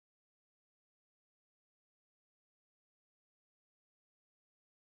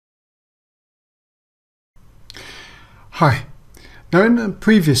Hi. Now in a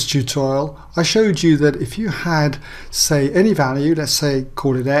previous tutorial I showed you that if you had, say, any value, let's say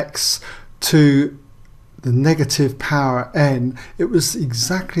call it x, to the negative power n, it was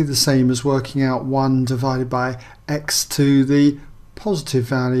exactly the same as working out 1 divided by x to the positive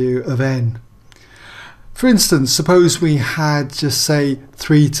value of n. For instance, suppose we had just say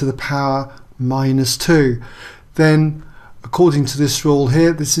 3 to the power minus 2, then according to this rule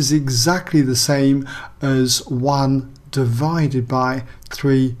here, this is exactly the same as 1 divided by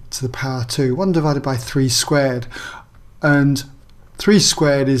 3 to the power 2. 1 divided by 3 squared. And 3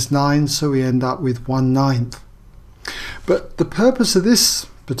 squared is 9, so we end up with 1/9. But the purpose of this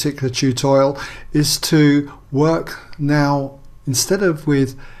particular tutorial is to work now, instead of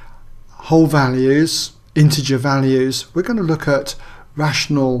with whole values, integer values, we're going to look at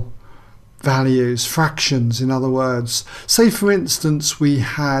rational values, fractions in other words. Say for instance we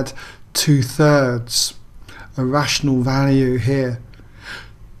had 2/3, a rational value here,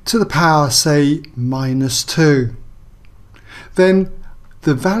 to the power say minus 2. Then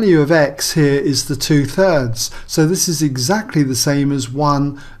the value of x here is the 2/3, so this is exactly the same as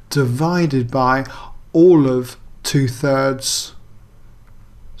 1 divided by all of 2/3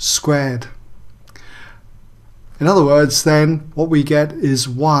 squared. In other words, then what we get is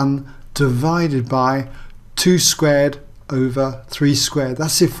 1 divided by 2 squared over 3 squared.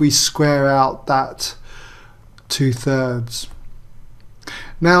 That's if we square out that 2/3.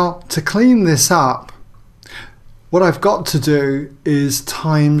 Now to clean this up, what I've got to do is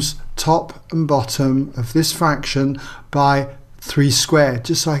times top and bottom of this fraction by 3 squared,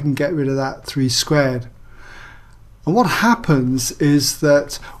 just so I can get rid of that 3 squared. And what happens is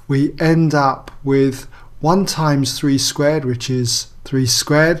that we end up with 1 times 3 squared, which is 3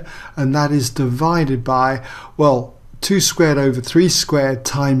 squared, and that is divided by, well, 2 squared over 3 squared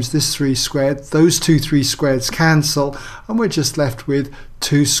times this 3 squared. Those two 3 squareds cancel and we're just left with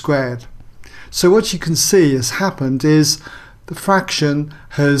 2 squared. So what you can see has happened is the fraction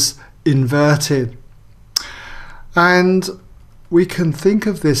has inverted. And we can think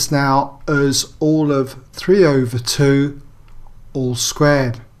of this now as all of 3 over 2 all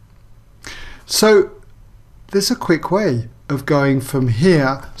squared. So there's a quick way of going from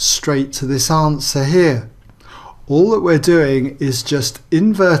here straight to this answer here. All that we're doing is just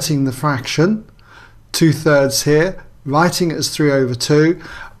inverting the fraction, 2/3 here, writing it as 3 over 2,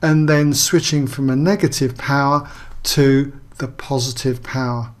 and then switching from a negative power to the positive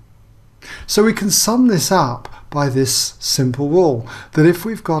power. So we can sum this up by this simple rule, that if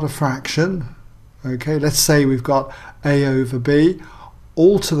we've got a fraction, okay, let's say we've got a over b,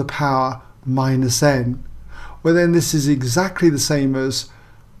 all to the power minus n, well then this is exactly the same as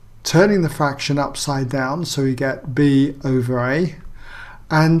turning the fraction upside down, so we get b over a,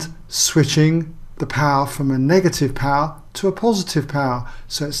 and switching the power from a negative power to a positive power,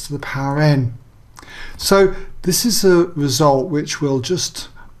 so it's to the power n. So this is a result which we'll just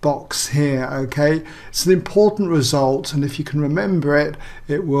box here, okay? It's an important result, and if you can remember it,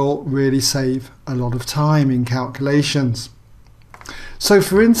 it will really save a lot of time in calculations. So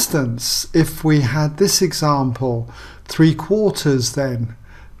for instance, if we had this example, 3/4 then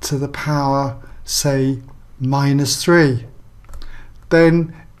to the power, say, minus 3,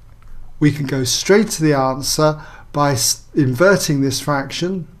 then we can go straight to the answer by inverting this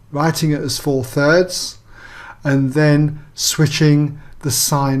fraction, writing it as 4/3, and then switching the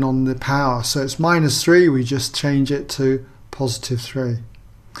sign on the power. So it's minus 3, we just change it to positive 3.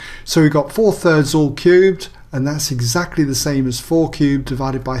 So we've got 4/3 all cubed, and that's exactly the same as 4 cubed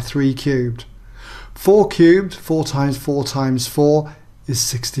divided by 3 cubed. 4 cubed, 4 times 4 times 4 is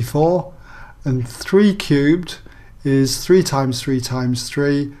 64, and 3 cubed is 3 times 3 times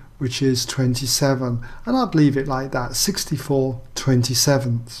 3, which is 27, and I'd leave it like that,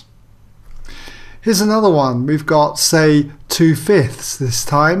 64/27. Here's another one. We've got, say, 2/5 this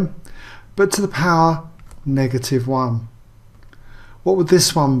time, but to the power negative 1. What would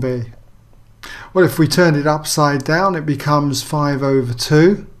this one be? Well, if we turn it upside down, it becomes 5 over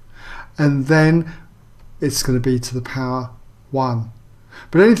 2, and then it's going to be to the power 1.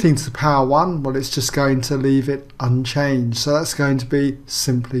 But anything to the power 1, well, it's just going to leave it unchanged, so that's going to be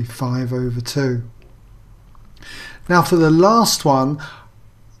simply 5 over 2. Now for the last one,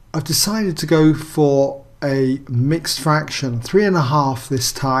 I've decided to go for a mixed fraction, 3.5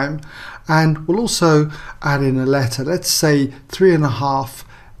 this time, and we'll also add in a letter. Let's say 3.5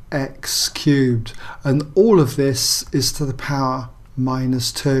 x cubed, and all of this is to the power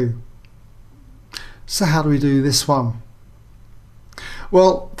minus 2. So how do we do this one?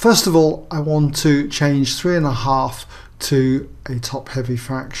 Well, first of all, I want to change 3.5 to a top-heavy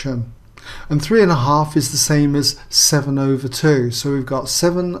fraction. And 3.5 is the same as 7 over 2. So we've got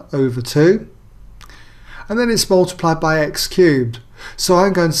 7 over 2. And then it's multiplied by x cubed. So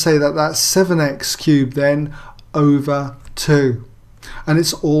I'm going to say that that's 7x cubed then over 2. And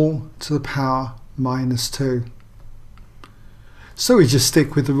it's all to the power minus 2. So we just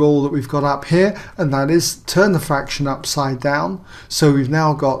stick with the rule that we've got up here, and that is turn the fraction upside down. So we've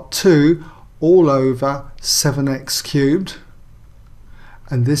now got 2 all over 7x cubed.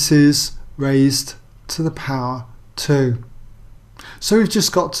 And this is raised to the power 2. So we've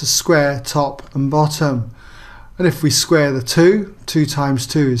just got to square top and bottom. And if we square the 2, 2 times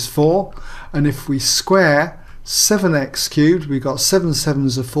 2 is 4. And if we square 7x cubed, we've got 7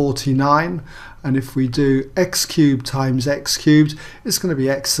 sevens are 49. And if we do x cubed times x cubed, it's going to be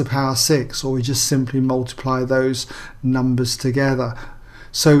x to the power 6. Or we just simply multiply those numbers together.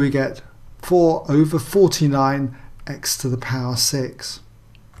 So we get 4 over 49 x to the power 6.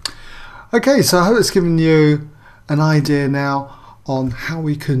 Okay, so I hope it's given you an idea now on how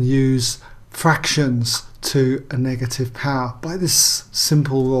we can use fractions to a negative power by this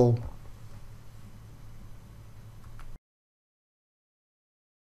simple rule.